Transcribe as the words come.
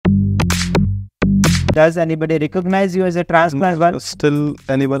Does anybody recognize you as a transplant one? Still,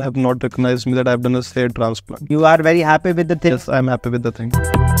 anyone have not recognized me that I've done a hair transplant. You are very happy with the thing? Yes, I'm happy with the thing.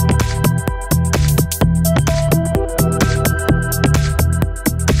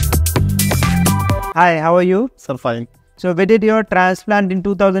 Hi, how are you? Sir, fine. So we did your transplant in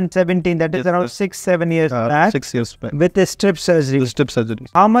 2017, that is Yes, around sir. 6-7 years back. 6 years back. With a strip surgery. The strip surgery.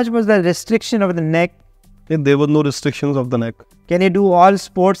 How much was the restriction of the neck? There were no restrictions of the neck. Can you do all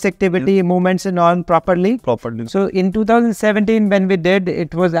sports activity, movements and all properly? Properly. So in 2017 when we did,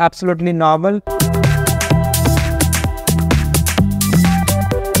 it was absolutely normal.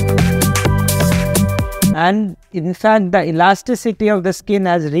 And in fact, the elasticity of the skin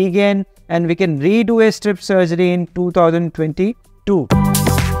has regained and we can redo a strip surgery in 2022.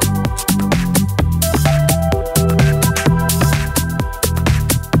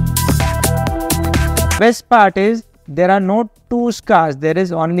 Best part is there are no two scars, there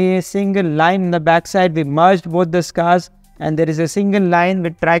is only a single line in the backside. We merged both the scars and there is a single line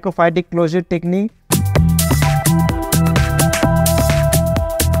with trichophytic closure technique.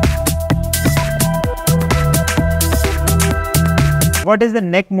 What is the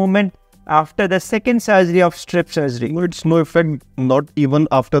neck movement after the second surgery of strip surgery? No, it's no effect, not even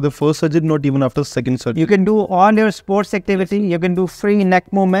after the first surgery, not even after second surgery. You can do all your sports activity, you can do free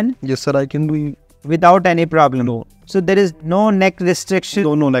neck movement. Yes, sir, I can do. Without any problem. No. So there is no neck restriction.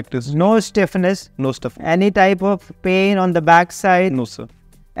 No neck restriction. No stiffness. No stuff. Any type of pain on the back side. No, sir.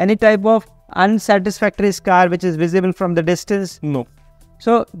 Any type of unsatisfactory scar which is visible from the distance. No.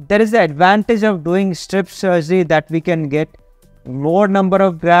 So there is the advantage of doing strip surgery that we can get more number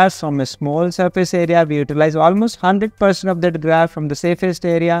of grafts from a small surface area. We utilize almost 100% of that graft from the safest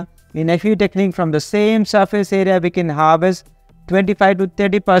area. In FUE technique, from the same surface area we can harvest 25 to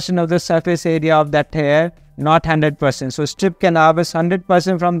 30% of the surface area of that hair, not 100%. So strip can harvest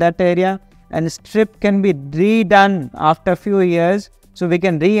 100% from that area and strip can be redone after few years. So we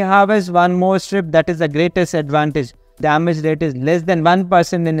can reharvest one more strip. That is the greatest advantage. Damage rate is less than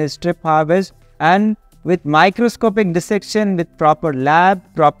 1% in a strip harvest, and with microscopic dissection with proper lab,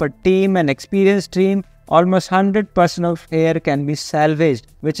 proper team and experienced team, almost 100% of hair can be salvaged,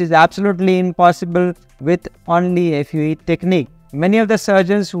 which is absolutely impossible with only FUE technique. Many of the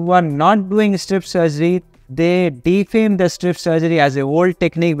surgeons who are not doing strip surgery, they defame the strip surgery as an old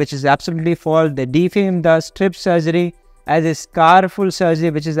technique, which is absolutely false. They defame the strip surgery as a scarful surgery,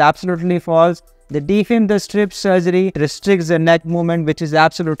 which is absolutely false. They defame the strip surgery, restricts the neck movement, which is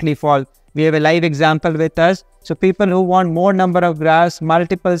absolutely false. We have a live example with us. So people who want more number of grafts,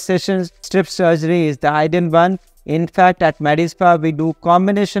 multiple sessions, strip surgery is the ideal one. In fact, at Medispa, we do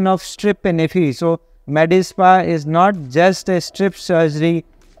combination of strip and FUE. So Medispa is not just a strip surgery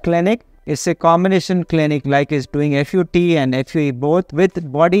clinic, it's a combination clinic, like it's doing FUT and FUE both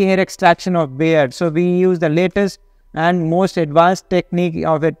with body hair extraction of beard. So we use the latest and most advanced technique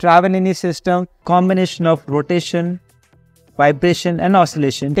of a Travelini system, combination of rotation, vibration and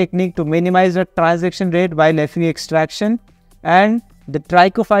oscillation technique to minimize the transaction rate while FUE extraction, and the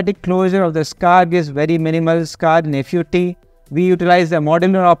trichophytic closure of the scar gives very minimal scar in FUT. We utilize the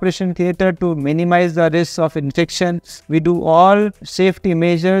modular operation theatre to minimize the risk of infection. We do all safety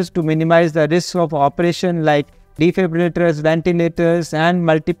measures to minimize the risk of operation, like defibrillators, ventilators and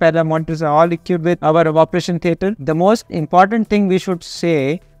multi-para monitors are all equipped with our operation theatre. The most important thing we should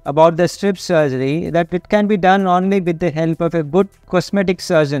say about the strip surgery that it can be done only with the help of a good cosmetic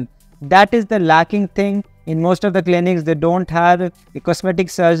surgeon. That is the lacking thing. In most of the clinics, they don't have a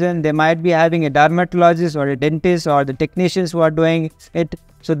cosmetic surgeon. They might be having a dermatologist or a dentist or the technicians who are doing it.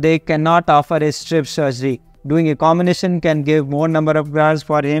 So they cannot offer a strip surgery. Doing a combination can give more number of grafts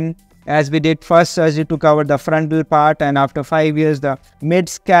for him. As we did first surgery to cover the frontal part, and after 5 years the mid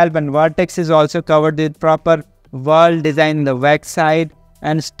scalp and vertex is also covered with proper whorl design in the back side.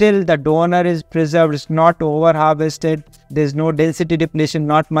 And still the donor is preserved, it's not over harvested, there's no density depletion,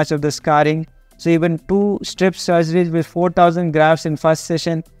 not much of the scarring. So even 2 strip surgeries with 4,000 grafts in first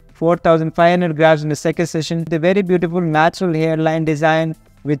session, 4,500 grafts in the second session. The very beautiful natural hairline design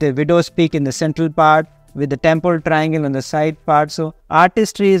with a widow's peak in the central part, with the temporal triangle on the side part. So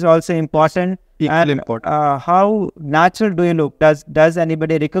artistry is also important. Equally important. How natural do you look? Does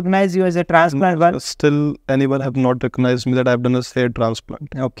anybody recognize you as a transplant one? Still, anyone have not recognized me that I've done a hair transplant.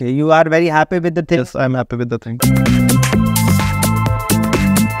 Okay, you are very happy with the thing? Yes, I'm happy with the thing.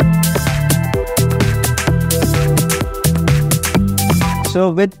 So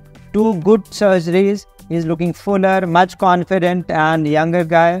with 2 good surgeries, he's looking fuller, much confident and younger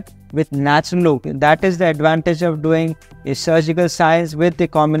guy with natural look. That is the advantage of doing a surgical science with a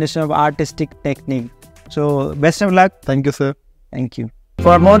combination of artistic technique. So best of luck. Thank you, sir. Thank you.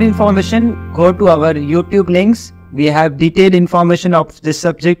 For more information, go to our YouTube links. We have detailed information of this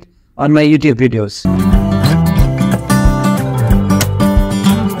subject on my YouTube videos.